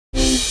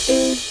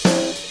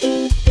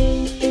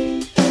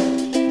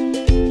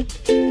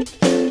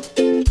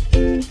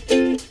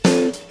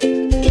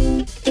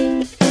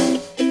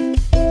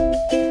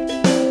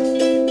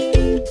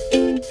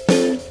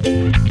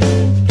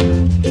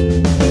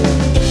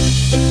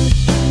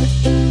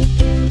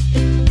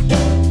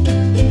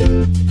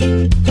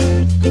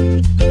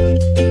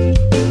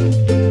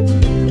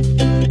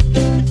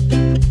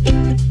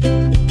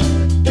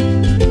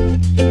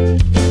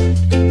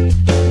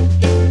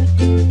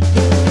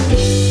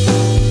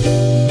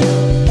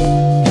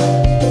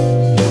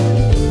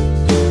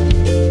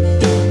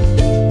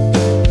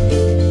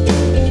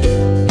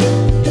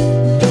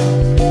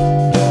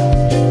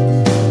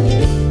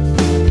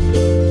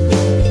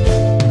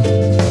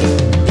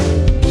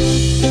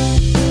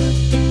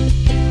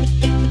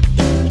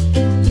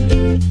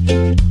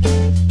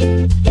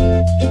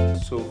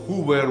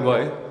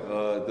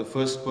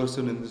first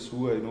person in this who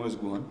I know is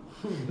Guhan.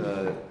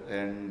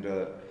 And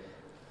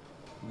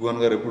Guhan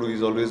Garepudu,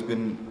 he's always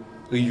been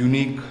a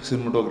unique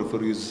cinematographer.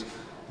 He's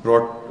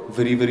brought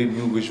very, very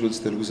new visuals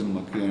to Telugu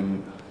cinema. And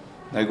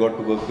I got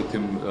to work with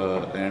him.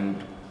 And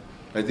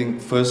I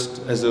think first,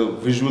 as a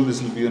visual, this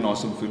will be an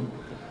awesome film.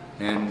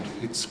 And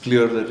it's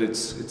clear that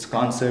it's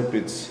concept,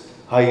 it's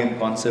high-end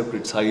concept,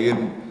 it's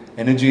high-end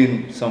energy in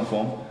some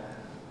form.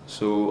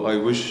 So I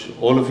wish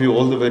all of you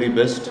all the very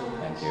best.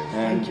 Thank you.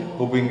 And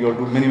hoping you'll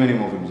do many, many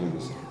more films like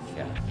this.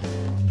 Yeah.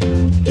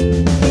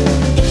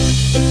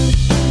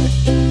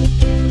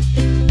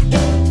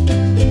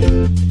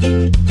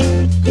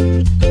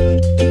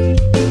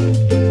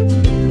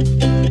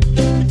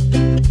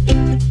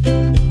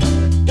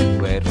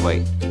 Where, why,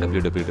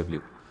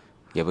 www.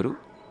 ఎవరు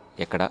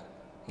ఎక్కడ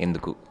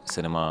ఎందుకు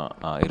cinema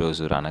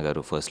ఈరోజు రానా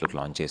గారు first look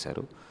launch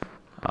చేశారు.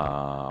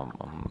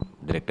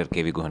 Director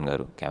KV Guhan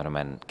గారు,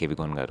 cameraman KV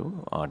Guhan గారు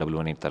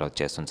 118 తర్వాత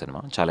చేస్తున్న సినిమా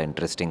చాలా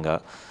ఇంట్రెస్టింగ్గా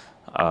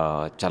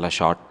చాలా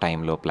షార్ట్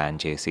టైంలో ప్లాన్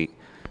చేసి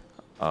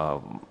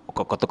ఒక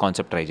కొత్త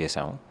కాన్సెప్ట్ ట్రై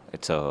చేసాము.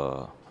 ఇట్స్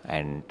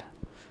అండ్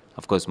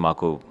అఫ్కోర్స్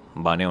మాకు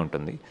బాగానే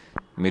ఉంటుంది.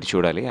 మీరు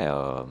చూడాలి,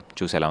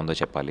 చూసి ఎలా ఉందో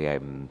చెప్పాలి.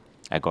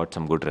 I got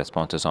some good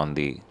responses on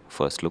the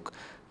first look.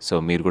 So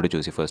మీరు కూడా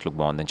చూసి ఫస్ట్ లుక్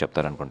బాగుందని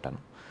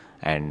చెప్తారనుకుంటాను.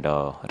 అండ్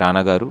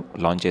రానా గారు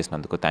లాంచ్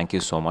చేసినందుకు thank you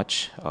so much.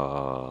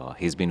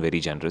 He's been very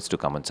generous to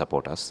come and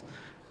support us.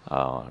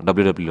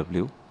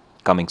 www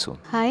coming soon.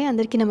 Hi,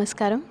 అందరికీ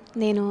నమస్కారం.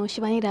 నేను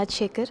Shivani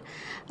Rajasekhar.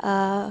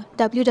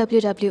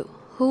 www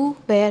who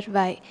where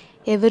why,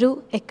 ఎవరు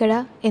ఎక్కడ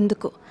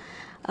ఎందుకు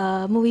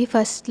మూవీ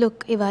ఫస్ట్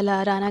లుక్ ఇవాళ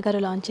రానా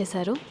గారు లాంచ్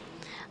చేశారు.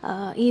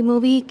 ఈ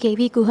మూవీ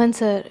కేవి గుహన్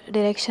సార్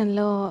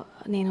డైరెక్షన్లో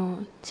నేను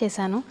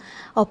చేశాను,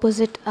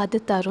 opposite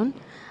Aadit Tarun.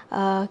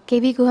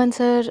 KV Guhan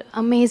sir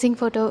amazing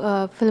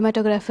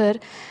ఫిల్మటోగ్రాఫర్.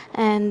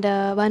 And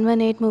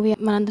 118 movie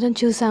మనందరం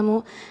చూసాము.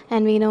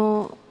 And we know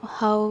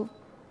how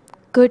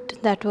good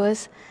that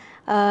was.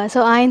 So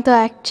ఆయనతో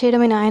యాక్ట్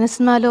చేయడం, ఆయన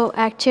సినిమాలో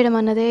యాక్ట్ చేయడం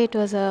అన్నదే it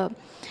was a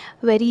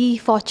very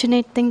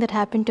fortunate thing that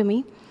happen to me.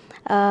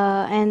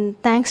 And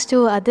thanks to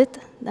Aadit,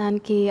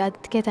 దానికి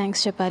ఆదిత్కే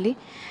థ్యాంక్స్ చెప్పాలి.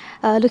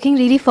 Looking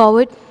really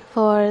forward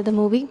for the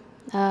movie.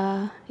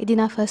 ఇది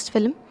నా first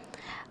film.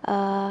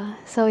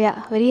 So yeah,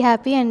 very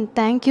happy, and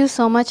thank you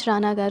so much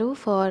Rana garu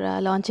for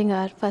launching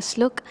our first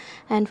look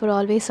and for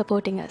always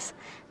supporting us.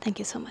 Thank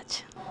you so much.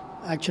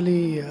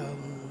 Actually,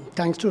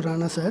 thanks to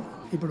Rana sir.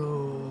 ఇప్పుడు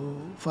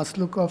first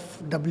look of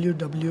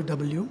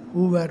www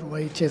who where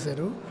why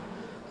చేశారు.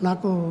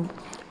 నాకు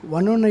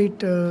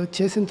 118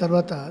 చేసిన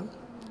తర్వాత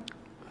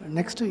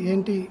next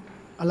ఏంటి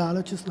అలా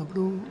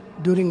ఆలోచిస్తున్నప్పుడు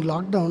during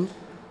lockdown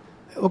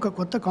ఒక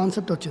కొత్త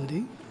కాన్సెప్ట్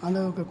వచ్చింది.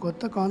 అందులో ఒక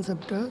కొత్త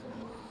concept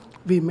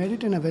we made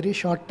it in a very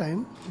short time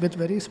with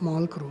very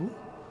small crew.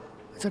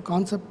 It's a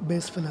concept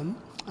based film,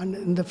 and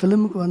in the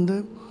film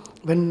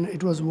when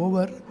it was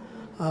over,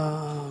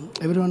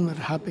 everyone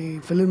were happy.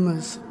 Film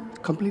is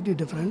completely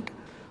different,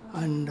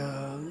 and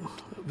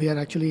we are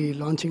actually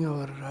launching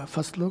our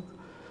first look,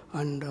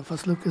 and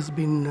first look has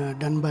been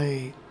done by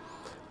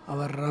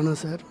our Rana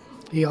sir.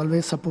 He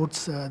always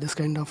supports this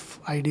kind of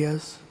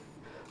ideas,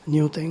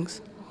 new things.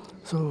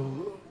 So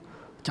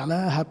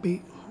chala happy.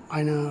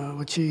 ఆయన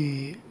వచ్చి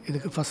ఇది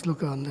first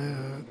look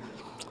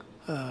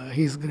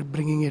he's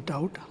bringing it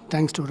out.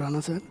 Thanks to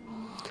Rana sir.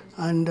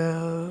 And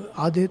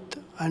Aadit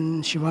and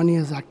Shivani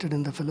Hess acted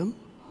in the film.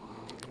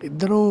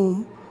 ఇద్దరం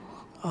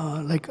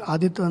like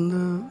Aadit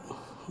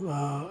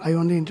I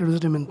only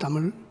introduced him in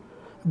Tamil.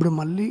 ఇప్పుడు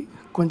మళ్ళీ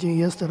కొంచెం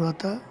years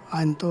తర్వాత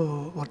ఆయనతో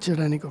work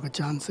చేయడానికి ఒక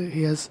chance.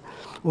 He Hess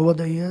over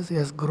the years he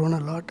Hess grown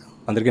a lot.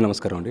 అందరికీ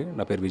నమస్కారం అండి.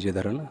 నా పేరు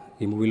విజయధరన్.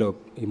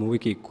 ఈ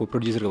మూవీకి కో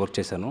ప్రొడ్యూసర్గా వర్క్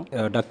చేశాను.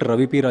 డాక్టర్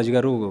రవి పి రాజు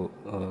గారు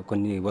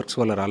కొన్ని వర్క్స్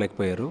వల్ల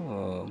రాలేకపోయారు.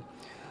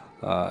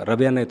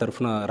 రవి అన్నయ్య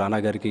తరఫున రానా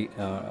గారికి,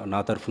 నా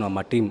తరఫున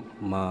మా టీం,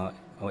 మా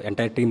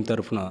ఎంటైర్ టీం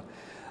తరఫున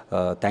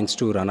థ్యాంక్స్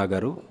టు రానా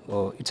గారు.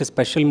 It's a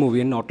special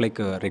movie and not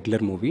like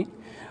regular movie.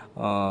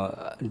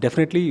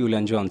 Definitely you will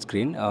enjoy on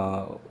screen.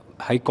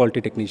 High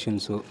quality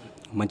technicians,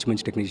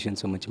 మంచి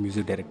టెక్నీషియన్స్, మంచి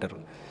మ్యూజిక్ డైరెక్టర్,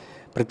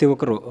 ప్రతి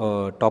ఒక్కరు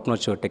టాప్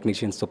నాచ్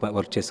టెక్నీషియన్స్తో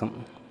వర్క్ చేసాం.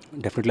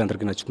 డెఫినెట్లీ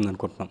అందరికీ నచ్చుతుంది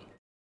అనుకుంటున్నాం.